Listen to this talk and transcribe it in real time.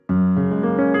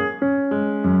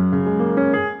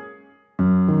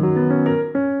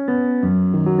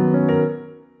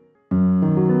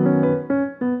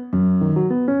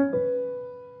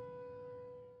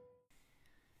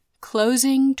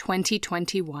Closing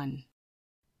 2021.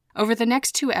 Over the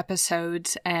next 2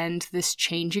 episodes and this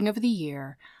changing of the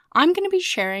year, I'm going to be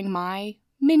sharing my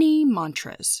mini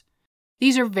mantras.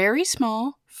 These are very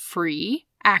small, free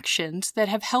actions that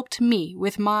have helped me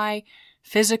with my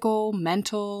physical,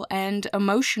 mental, and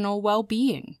emotional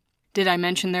well-being. Did I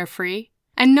mention they're free?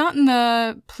 And not in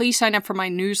the please sign up for my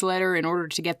newsletter in order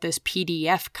to get this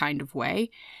PDF kind of way.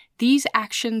 These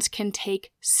actions can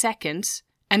take seconds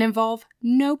and involve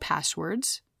no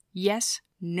passwords. Yes,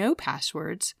 no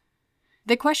passwords.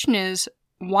 The question is,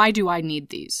 why do I need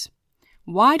these?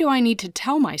 Why do I need to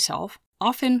tell myself,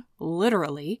 often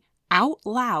literally, out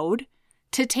loud,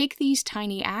 to take these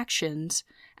tiny actions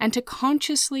and to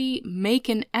consciously make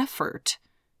an effort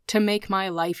to make my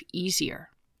life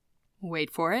easier?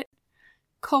 Wait for it.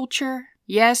 Culture.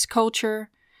 Yes, culture.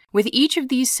 With each of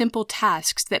these simple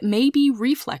tasks that may be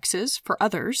reflexes for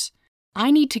others, I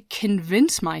need to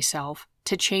convince myself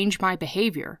to change my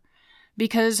behavior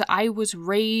because I was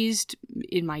raised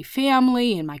in my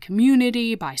family, in my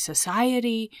community, by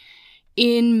society,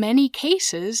 in many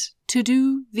cases, to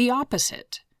do the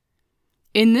opposite.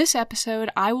 In this episode,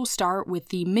 I will start with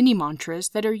the mini mantras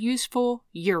that are useful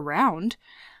year-round,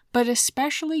 but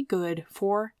especially good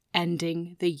for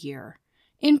ending the year,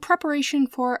 in preparation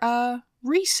for a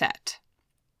reset.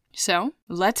 So,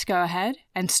 let's go ahead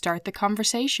and start the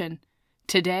conversation.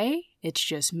 Today, it's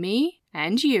just me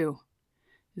and you.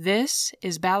 This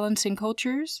is Balancing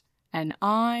Cultures, and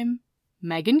I'm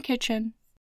Megan Kitchen.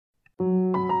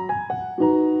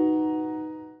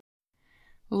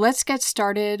 Let's get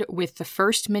started with the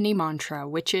first mini mantra,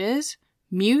 which is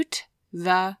mute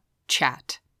the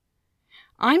chat.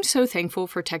 I'm so thankful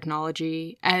for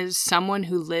technology as someone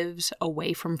who lives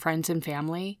away from friends and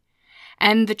family,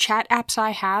 and the chat apps I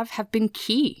have been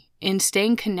key in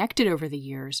staying connected over the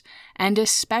years, and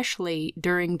especially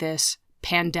during this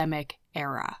pandemic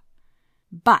era.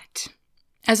 But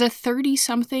as a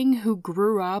 30-something who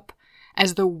grew up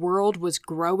as the world was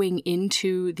growing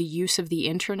into the use of the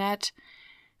internet,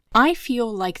 I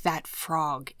feel like that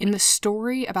frog in the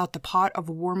story about the pot of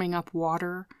warming up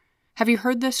water. Have you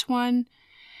heard this one?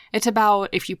 It's about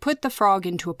if you put the frog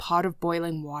into a pot of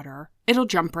boiling water, it'll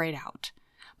jump right out.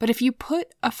 But if you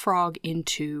put a frog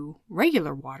into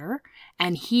regular water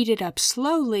and heat it up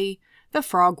slowly, the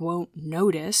frog won't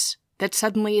notice that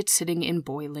suddenly it's sitting in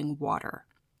boiling water.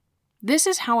 This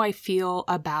is how I feel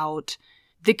about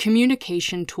the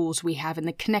communication tools we have and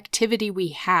the connectivity we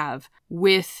have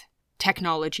with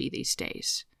technology these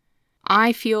days.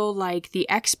 I feel like the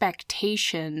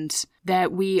expectations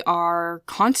that we are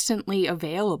constantly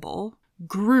available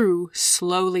grew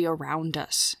slowly around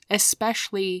us,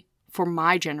 especially for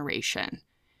my generation.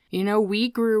 You know, we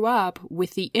grew up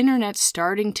with the internet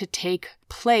starting to take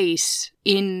place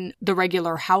in the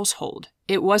regular household.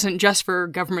 It wasn't just for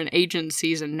government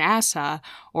agencies and NASA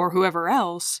or whoever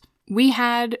else. We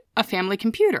had a family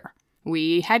computer.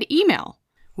 We had email.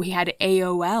 We had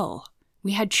AOL.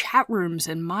 We had chat rooms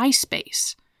and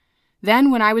MySpace.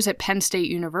 Then when I was at Penn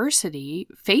State University,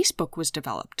 Facebook was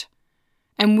developed.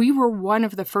 And we were one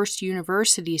of the first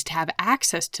universities to have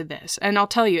access to this. And I'll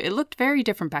tell you, it looked very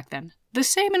different back then. The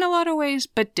same in a lot of ways,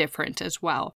 but different as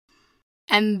well.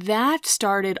 And that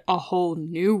started a whole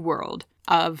new world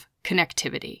of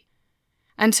connectivity.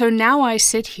 And so now I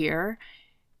sit here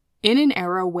in an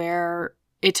era where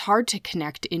it's hard to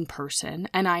connect in person,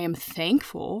 and I am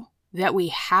thankful that we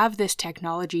have this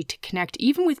technology to connect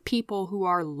even with people who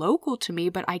are local to me,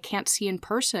 but I can't see in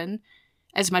person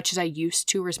as much as I used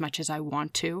to or as much as I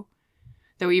want to.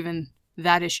 Though even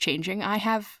that is changing. I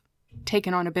have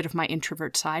taken on a bit of my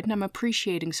introvert side, and I'm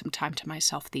appreciating some time to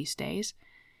myself these days,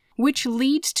 which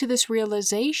leads to this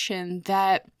realization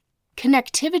that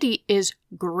connectivity is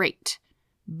great,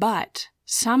 but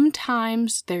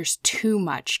sometimes there's too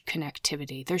much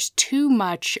connectivity. There's too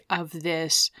much of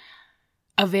this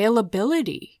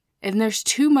availability, and there's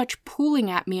too much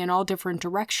pulling at me in all different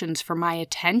directions for my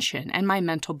attention and my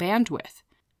mental bandwidth.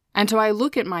 And so I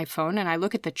look at my phone and I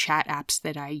look at the chat apps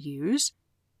that I use,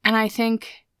 and I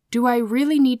think, do I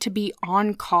really need to be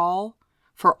on call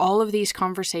for all of these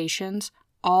conversations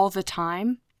all the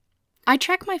time? I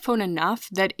check my phone enough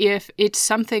that if it's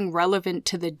something relevant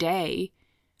to the day,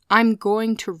 I'm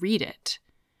going to read it.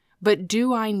 But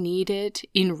do I need it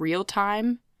in real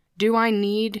time? Do I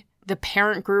need the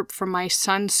parent group from my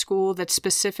son's school that's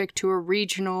specific to a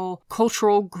regional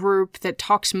cultural group that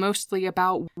talks mostly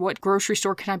about what grocery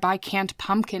store can I buy canned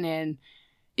pumpkin in?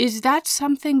 Is that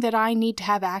something that I need to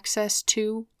have access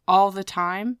to all the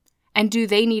time? And do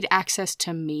they need access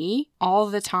to me all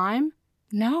the time?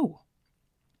 No.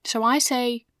 So I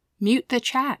say, mute the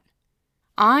chat.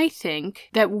 I think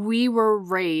that we were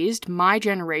raised, my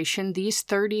generation, these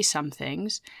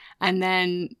 30-somethings, and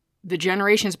then the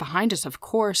generations behind us, of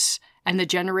course, and the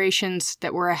generations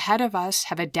that were ahead of us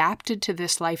have adapted to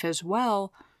this life as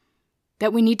well,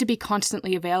 that we need to be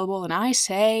constantly available, and I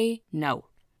say no.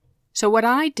 So what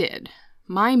I did,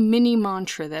 my mini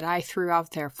mantra that I threw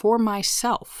out there for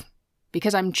myself,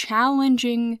 because I'm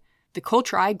challenging the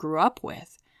culture I grew up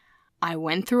with, I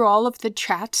went through all of the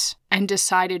chats and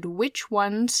decided which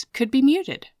ones could be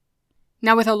muted.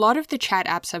 Now, with a lot of the chat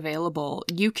apps available,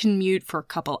 you can mute for a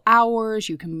couple hours,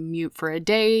 you can mute for a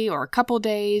day or a couple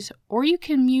days, or you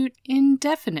can mute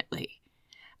indefinitely.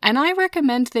 And I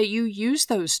recommend that you use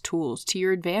those tools to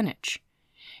your advantage.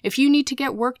 If you need to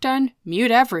get work done,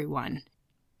 mute everyone.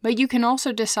 But you can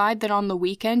also decide that on the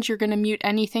weekends you're going to mute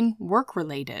anything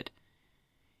work-related.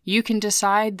 You can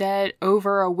decide that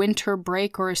over a winter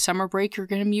break or a summer break, you're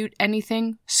going to mute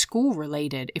anything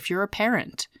school-related if you're a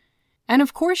parent. And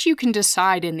of course you can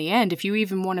decide in the end if you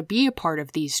even want to be a part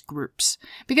of these groups,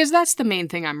 because that's the main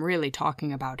thing I'm really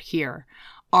talking about here,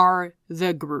 are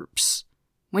the groups.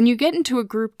 When you get into a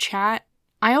group chat,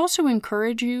 I also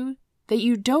encourage you that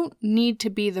you don't need to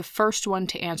be the first one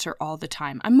to answer all the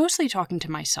time. I'm mostly talking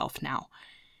to myself now.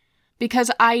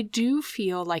 Because I do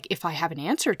feel like if I have an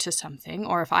answer to something,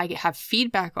 or if I have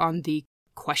feedback on the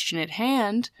question at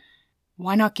hand,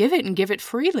 why not give it and give it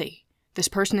freely? This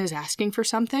person is asking for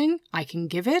something, I can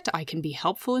give it, I can be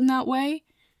helpful in that way.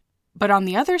 But on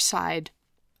the other side,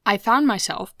 I found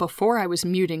myself, before I was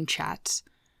muting chats,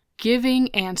 giving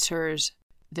answers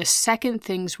the second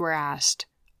things were asked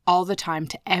all the time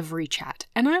to every chat.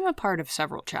 And I'm a part of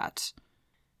several chats.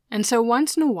 And so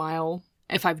once in a while,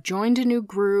 if I've joined a new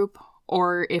group,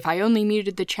 or if I only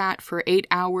muted the chat for 8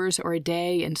 hours or a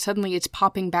day and suddenly it's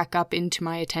popping back up into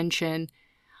my attention,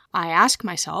 I ask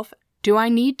myself, do I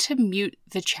need to mute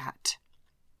the chat?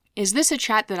 Is this a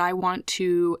chat that I want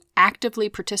to actively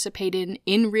participate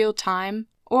in real time,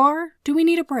 or do we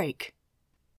need a break?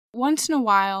 Once in a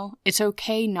while, it's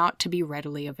okay not to be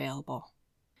readily available.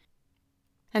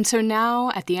 And so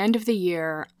now, at the end of the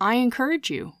year, I encourage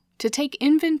you to take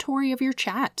inventory of your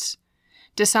chats.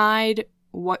 Decide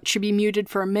what should be muted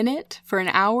for a minute, for an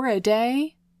hour, a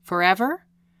day, forever.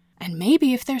 And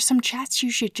maybe if there's some chats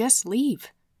you should just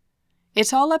leave.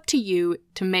 It's all up to you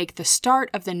to make the start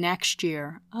of the next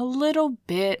year a little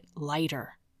bit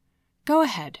lighter. Go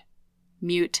ahead,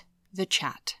 mute the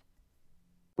chat.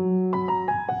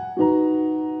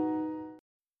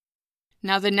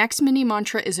 Now the next mini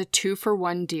mantra is a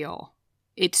 2-for-1 deal.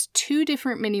 It's 2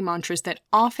 different mini mantras that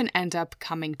often end up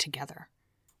coming together.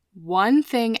 One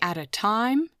thing at a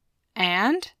time,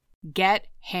 and get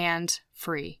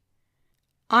hands-free.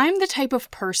 I'm the type of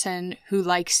person who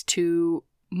likes to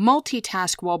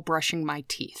multitask while brushing my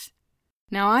teeth.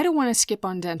 Now, I don't want to skip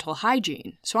on dental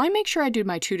hygiene, so I make sure I do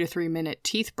my 2 to 3 minute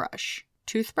teeth brush.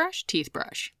 Toothbrush? Teeth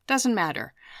brush. Doesn't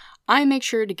matter. I make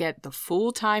sure to get the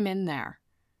full time in there.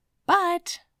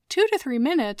 But 2 to 3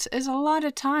 minutes is a lot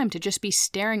of time to just be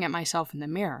staring at myself in the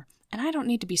mirror, and I don't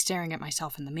need to be staring at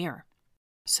myself in the mirror.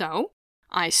 So,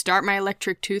 I start my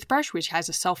electric toothbrush, which has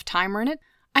a self-timer in it,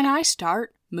 and I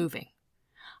start moving.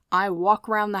 I walk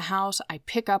around the house, I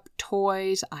pick up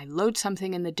toys, I load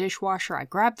something in the dishwasher, I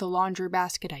grab the laundry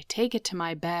basket, I take it to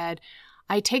my bed,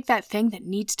 I take that thing that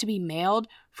needs to be mailed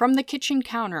from the kitchen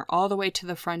counter all the way to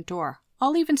the front door.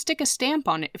 I'll even stick a stamp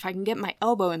on it if I can get my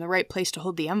elbow in the right place to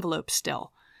hold the envelope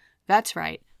still. That's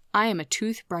right, I am a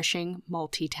toothbrushing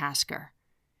multitasker.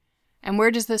 And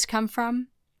where does this come from?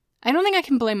 I don't think I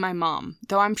can blame my mom,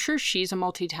 though I'm sure she's a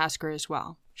multitasker as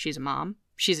well. She's a mom,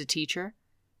 she's a teacher,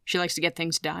 she likes to get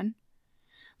things done.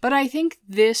 But I think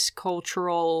this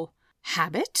cultural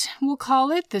habit, we'll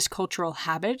call it, this cultural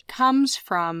habit comes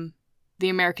from the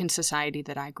American society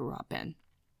that I grew up in.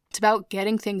 It's about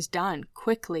getting things done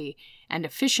quickly and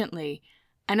efficiently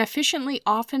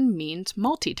often means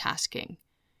multitasking.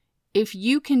 If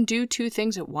you can do 2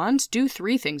 things at once, do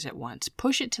 3 things at once.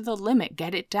 Push it to the limit,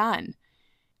 get it done.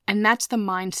 And that's the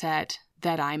mindset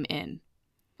that I'm in.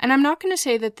 And I'm not going to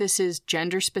say that this is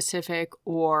gender-specific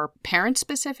or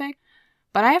parent-specific,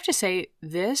 but I have to say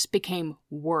this became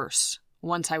worse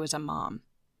once I was a mom.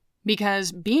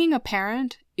 Because being a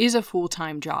parent is a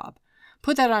full-time job.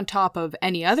 Put that on top of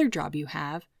any other job you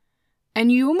have,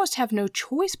 and you almost have no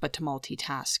choice but to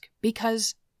multitask,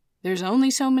 because there's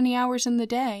only so many hours in the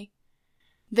day.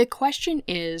 The question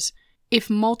is if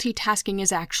multitasking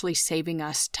is actually saving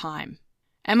us time.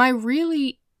 Am I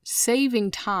really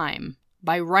saving time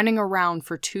by running around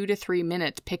for 2 to 3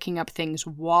 minutes picking up things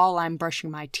while I'm brushing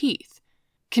my teeth?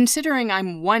 Considering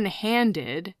I'm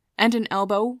one-handed and an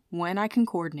elbow when I can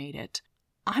coordinate it,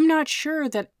 I'm not sure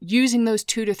that using those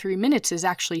 2 to 3 minutes is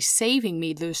actually saving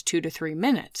me those 2 to 3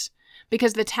 minutes,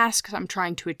 because the tasks I'm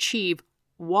trying to achieve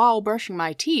while brushing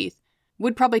my teeth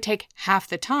would probably take half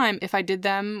the time if I did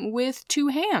them with 2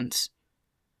 hands.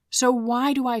 So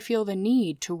why do I feel the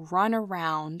need to run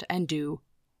around and do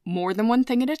more than one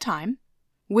thing at a time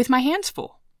with my hands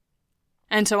full?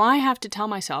 And so I have to tell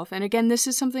myself, and again, this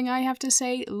is something I have to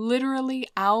say literally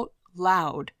out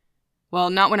loud. Well,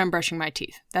 not when I'm brushing my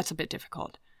teeth. That's a bit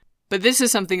difficult. But this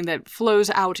is something that flows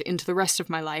out into the rest of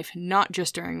my life, not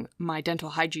just during my dental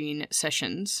hygiene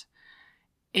sessions,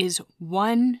 is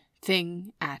one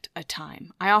thing at a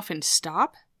time. I often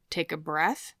stop, take a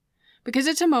breath, because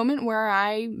it's a moment where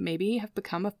I maybe have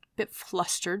become a bit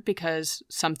flustered because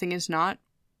something is not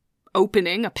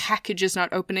opening, a package is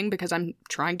not opening because I'm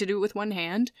trying to do it with one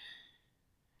hand.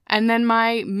 And then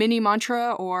my mini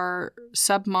mantra or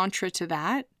sub mantra to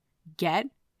that, get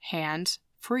hands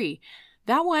free.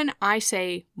 That one I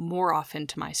say more often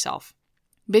to myself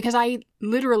because I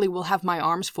literally will have my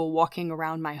arms full walking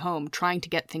around my home trying to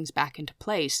get things back into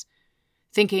place,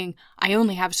 thinking I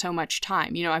only have so much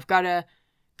time. I've got to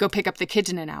go pick up the kids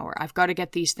in an hour. I've got to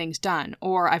get these things done.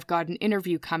 Or I've got an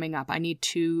interview coming up. I need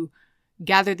to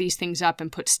gather these things up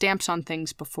and put stamps on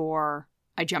things before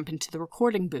I jump into the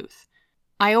recording booth.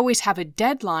 I always have a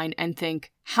deadline and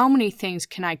think, how many things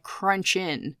can I crunch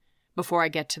in before I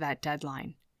get to that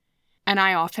deadline? And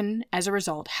I often, as a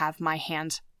result, have my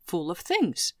hands full of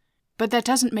things. But that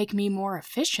doesn't make me more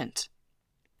efficient.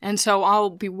 And so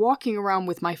I'll be walking around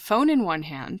with my phone in one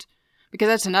hand, because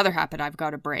that's another habit I've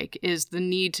got to break, is the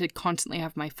need to constantly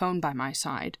have my phone by my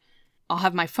side. I'll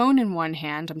have my phone in one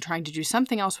hand, I'm trying to do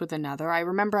something else with another. I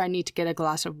remember I need to get a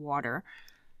glass of water.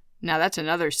 Now that's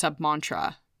another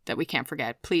sub-mantra that we can't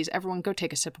forget. Please, everyone go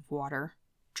take a sip of water.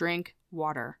 Drink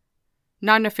water.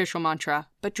 Not an official mantra,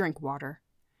 but drink water.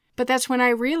 But that's when I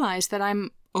realize that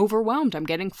I'm overwhelmed. I'm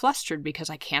getting flustered because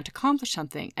I can't accomplish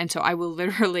something. And so I will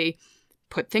literally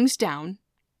put things down,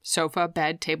 sofa,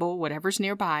 bed, table, whatever's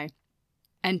nearby,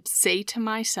 and say to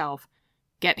myself,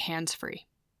 get hands free.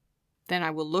 Then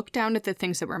I will look down at the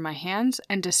things that were in my hands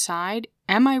and decide,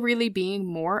 am I really being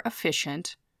more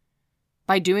efficient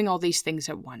by doing all these things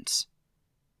at once?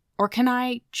 Or can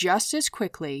I just as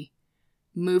quickly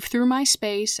move through my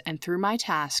space and through my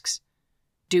tasks,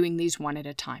 doing these one at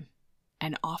a time?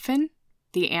 And often,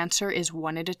 the answer is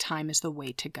one at a time is the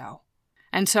way to go.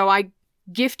 And so I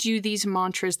gift you these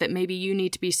mantras that maybe you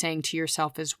need to be saying to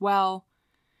yourself as well.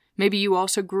 Maybe you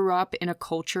also grew up in a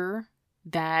culture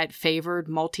that favored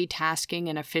multitasking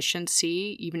and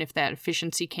efficiency, even if that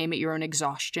efficiency came at your own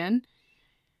exhaustion.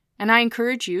 And I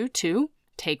encourage you to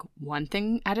take one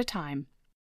thing at a time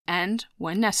and,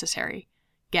 when necessary,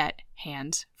 get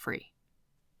hands free.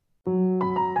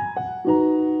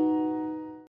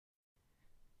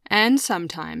 And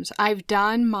sometimes I've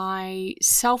done my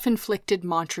self-inflicted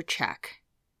mantra check.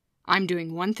 I'm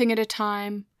doing one thing at a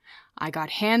time, I got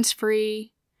hands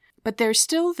free, but there's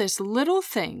still this little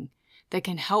thing that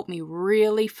can help me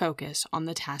really focus on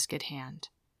the task at hand.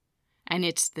 And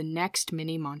it's the next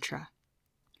mini mantra.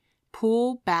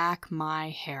 Pull back my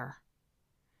hair.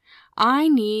 I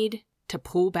need to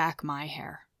pull back my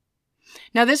hair.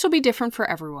 Now, this will be different for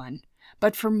everyone,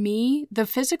 but for me, the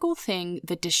physical thing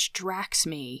that distracts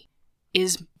me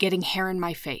is getting hair in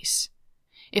my face.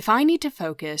 If I need to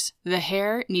focus, the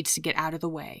hair needs to get out of the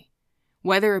way.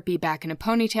 Whether it be back in a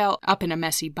ponytail, up in a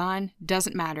messy bun,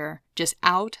 doesn't matter, just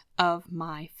out of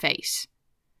my face.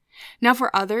 Now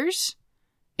for others,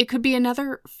 it could be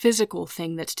another physical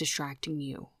thing that's distracting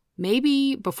you.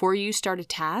 Maybe before you start a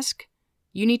task,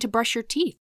 you need to brush your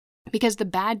teeth because the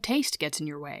bad taste gets in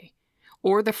your way,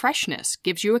 or the freshness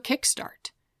gives you a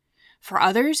kickstart. For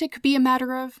others, it could be a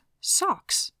matter of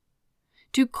socks.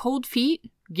 Do cold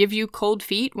feet give you cold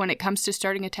feet when it comes to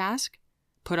starting a task?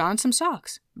 Put on some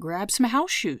socks. Grab some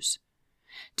house shoes.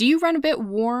 Do you run a bit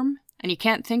warm and you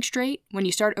can't think straight when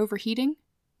you start overheating?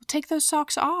 Well, take those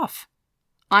socks off.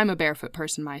 I'm a barefoot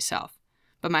person myself,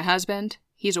 but my husband,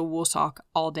 he's a wool sock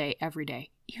all day, every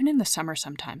day, even in the summer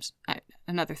sometimes.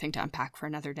 Another thing to unpack for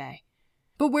another day.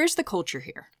 But where's the culture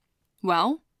here?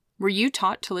 Well, were you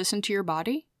taught to listen to your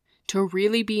body? To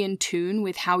really be in tune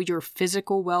with how your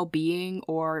physical well-being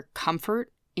or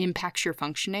comfort impacts your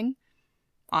functioning?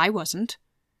 I wasn't.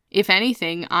 If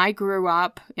anything, I grew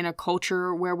up in a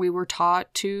culture where we were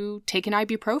taught to take an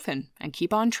ibuprofen and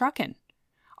keep on trucking.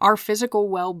 Our physical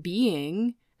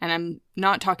well-being, and I'm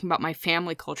not talking about my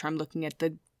family culture, I'm looking at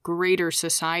the greater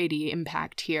society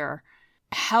impact here.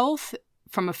 Health,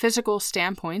 from a physical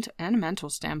standpoint and a mental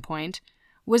standpoint,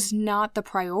 was not the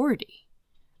priority.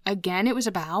 Again, it was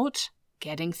about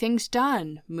getting things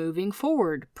done, moving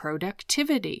forward,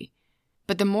 productivity.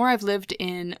 But the more I've lived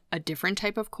in a different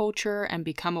type of culture and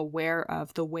become aware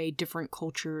of the way different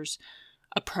cultures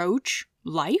approach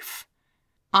life,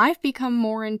 I've become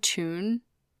more in tune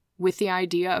with the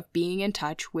idea of being in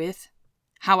touch with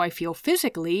how I feel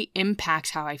physically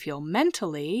impacts how I feel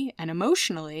mentally and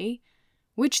emotionally,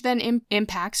 which then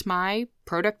impacts my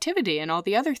productivity and all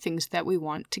the other things that we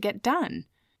want to get done.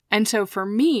 And so for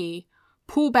me,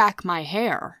 pull back my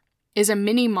hair is a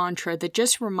mini mantra that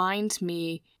just reminds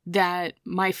me that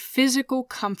my physical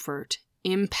comfort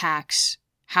impacts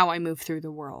how I move through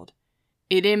the world.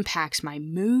 It impacts my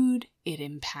mood. It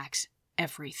impacts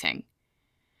everything.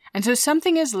 And so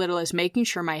something as little as making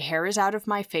sure my hair is out of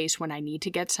my face when I need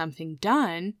to get something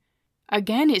done,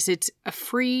 again, it's a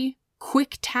free,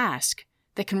 quick task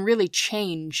that can really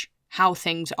change how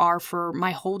things are for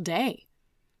my whole day.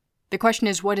 The question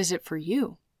is, what is it for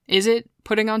you? Is it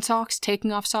putting on socks,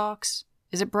 taking off socks?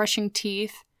 Is it brushing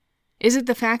teeth? Is it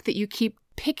the fact that you keep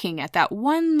picking at that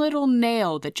one little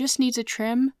nail that just needs a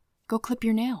trim? Go clip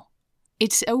your nail.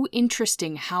 It's so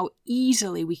interesting how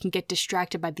easily we can get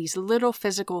distracted by these little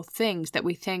physical things that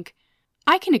we think,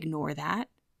 I can ignore that.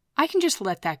 I can just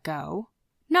let that go.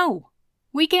 No,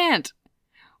 we can't.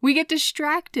 We get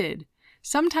distracted.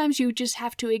 Sometimes you just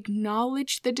have to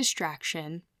acknowledge the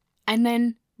distraction and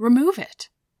then remove it.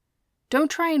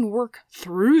 Don't try and work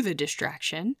through the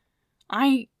distraction.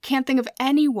 I can't think of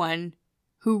anyone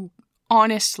who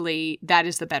honestly that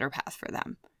is the better path for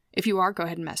them. If you are, go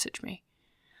ahead and message me.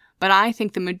 But I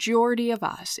think the majority of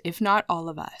us, if not all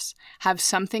of us, have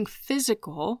something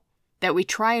physical that we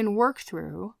try and work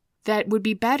through that would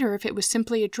be better if it was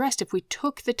simply addressed, if we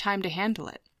took the time to handle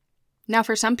it. Now,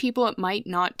 for some people, it might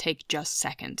not take just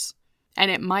seconds, and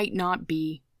it might not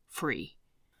be free.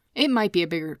 It might be a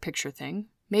bigger picture thing.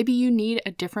 Maybe you need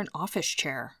a different office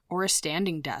chair or a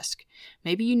standing desk.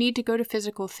 Maybe you need to go to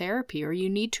physical therapy, or you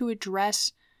need to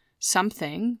address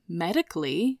something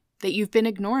medically that you've been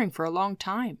ignoring for a long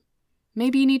time.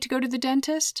 Maybe you need to go to the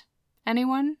dentist.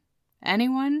 Anyone?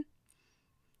 Anyone?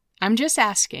 I'm just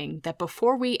asking that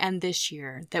before we end this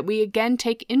year, that we again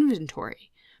take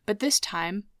inventory, but this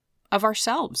time of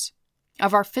ourselves,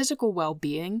 of our physical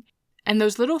well-being, and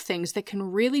those little things that can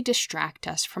really distract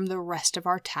us from the rest of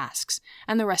our tasks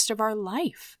and the rest of our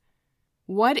life.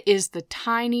 What is the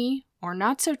tiny or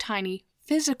not so tiny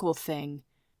physical thing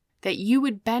that you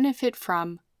would benefit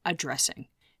from addressing?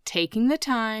 Taking the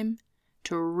time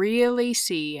to really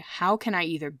see how can I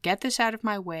either get this out of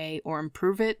my way or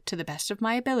improve it to the best of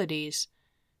my abilities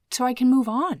so I can move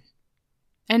on.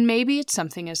 And maybe it's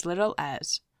something as little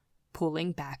as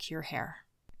pulling back your hair.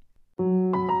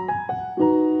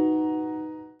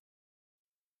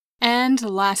 And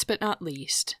last but not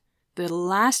least, the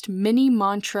last mini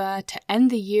mantra to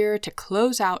end the year, to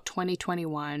close out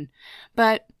 2021,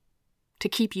 but to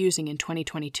keep using in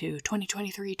 2022,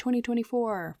 2023,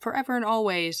 2024, forever and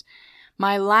always.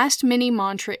 My last mini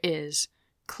mantra is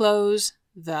close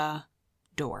the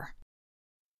door.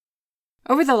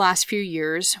 Over the last few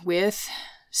years, with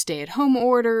stay-at-home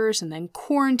orders and then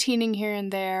quarantining here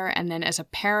and there, and then as a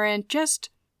parent, just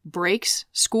breaks,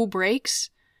 school breaks,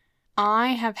 I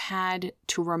have had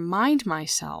to remind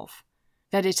myself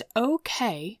that it's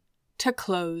okay to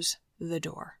close the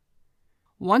door.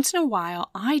 Once in a while,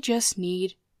 I just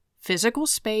need physical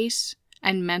space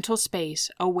and mental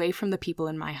space away from the people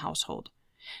in my household.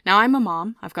 Now, I'm a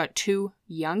mom. I've got 2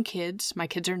 young kids. My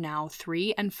kids are now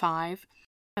 3 and 5.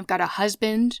 I've got a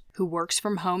husband who works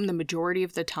from home the majority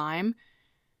of the time,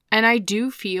 and I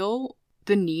do feel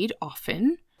the need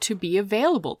often to be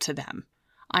available to them.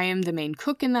 I am the main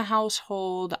cook in the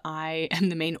household. I am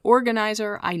the main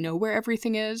organizer. I know where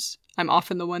everything is. I'm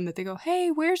often the one that they go,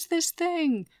 hey, where's this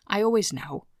thing? I always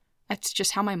know. That's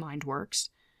just how my mind works.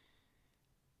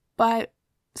 But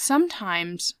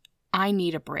sometimes I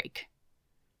need a break.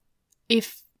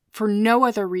 If for no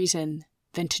other reason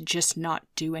than to just not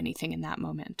do anything in that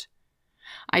moment.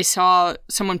 I saw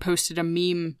someone posted a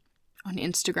meme on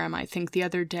Instagram, I think, the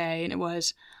other day, and it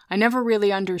was, I never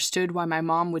really understood why my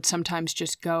mom would sometimes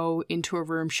just go into a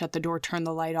room, shut the door, turn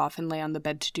the light off, and lay on the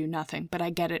bed to do nothing, but I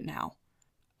get it now.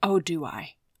 Oh, do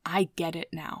I? I get it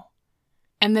now.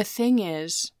 And the thing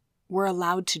is, we're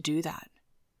allowed to do that.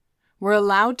 We're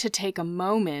allowed to take a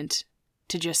moment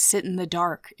to just sit in the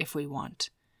dark if we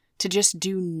want, to just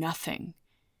do nothing.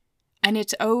 And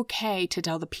it's okay to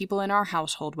tell the people in our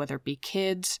household, whether it be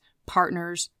kids,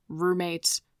 partners,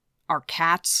 roommates, our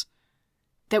cats,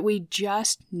 that we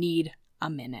just need a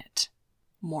minute.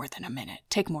 More than a minute.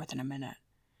 Take more than a minute.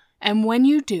 And when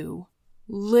you do,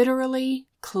 literally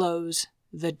close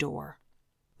the door.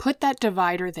 Put that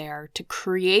divider there to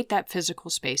create that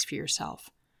physical space for yourself.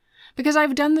 Because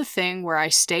I've done the thing where I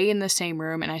stay in the same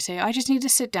room and I say, I just need to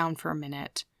sit down for a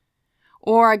minute.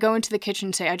 Or I go into the kitchen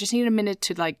and say, I just need a minute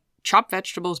to chop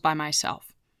vegetables by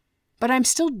myself. But I'm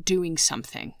still doing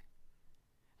something.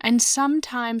 And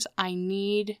sometimes I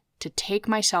need to take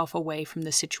myself away from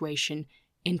the situation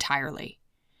entirely,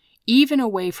 even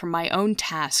away from my own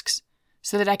tasks,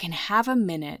 so that I can have a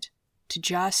minute to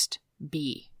just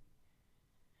be.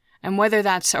 And whether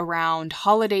that's around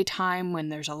holiday time when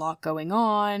there's a lot going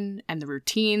on and the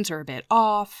routines are a bit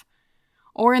off,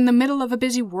 or in the middle of a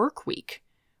busy work week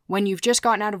when you've just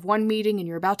gotten out of one meeting and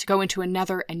you're about to go into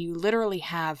another and you literally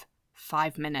have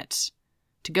 5 minutes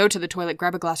to go to the toilet,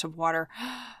 grab a glass of water,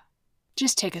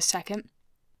 just take a second.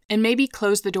 And maybe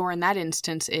close the door in that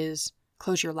instance is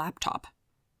close your laptop.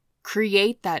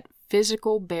 Create that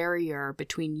physical barrier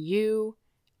between you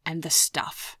and the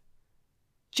stuff.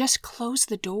 Just close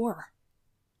the door.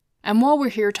 And while we're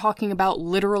here talking about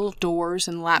literal doors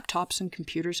and laptops and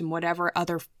computers and whatever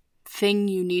other thing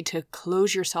you need to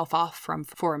close yourself off from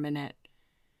for a minute,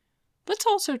 let's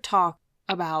also talk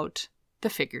about the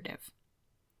figurative.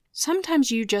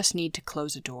 Sometimes you just need to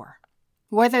close a door,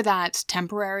 whether that's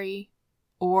temporary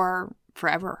or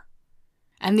forever.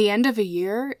 And the end of a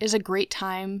year is a great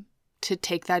time to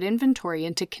take that inventory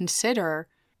and to consider,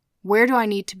 where do I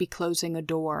need to be closing a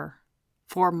door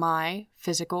for my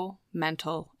physical,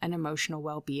 mental, and emotional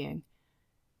well-being?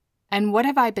 And what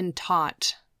have I been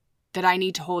taught that I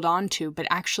need to hold on to but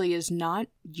actually is not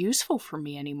useful for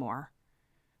me anymore?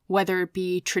 Whether it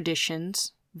be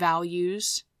traditions,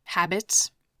 values,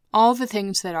 habits, all the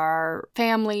things that our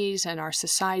families and our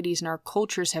societies and our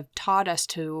cultures have taught us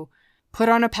to put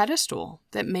on a pedestal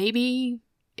that maybe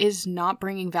is not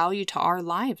bringing value to our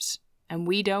lives, and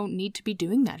we don't need to be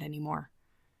doing that anymore.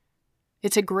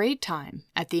 It's a great time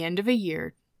at the end of a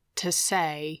year to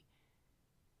say,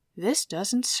 this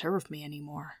doesn't serve me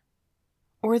anymore,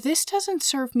 or this doesn't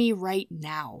serve me right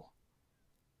now.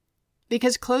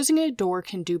 Because closing a door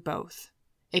can do both.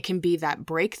 It can be that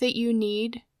break that you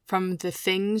need from the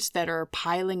things that are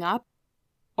piling up,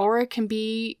 or it can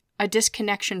be a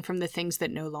disconnection from the things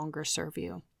that no longer serve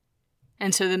you.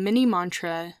 And so the mini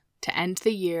mantra to end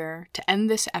the year, to end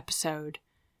this episode,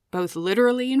 both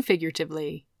literally and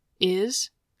figuratively, is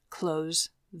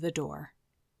close the door.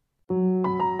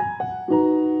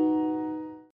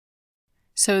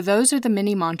 So those are the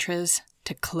mini mantras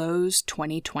to close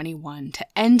 2021, to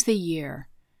end the year.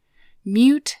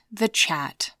 Mute the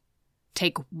chat.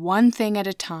 Take one thing at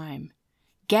a time.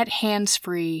 Get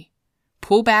hands-free.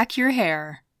 Pull back your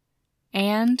hair.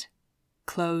 And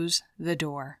close the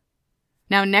door.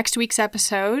 Now, next week's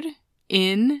episode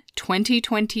in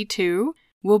 2022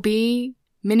 will be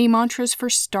mini mantras for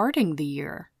starting the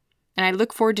year. And I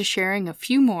look forward to sharing a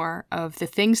few more of the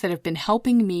things that have been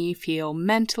helping me feel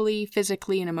mentally,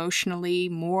 physically, and emotionally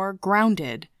more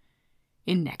grounded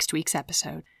in next week's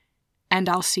episode. And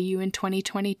I'll see you in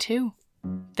 2022.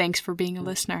 Thanks for being a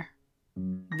listener.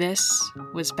 This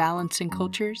was Balancing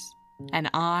Cultures, and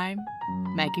I'm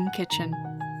Megan Kitchen.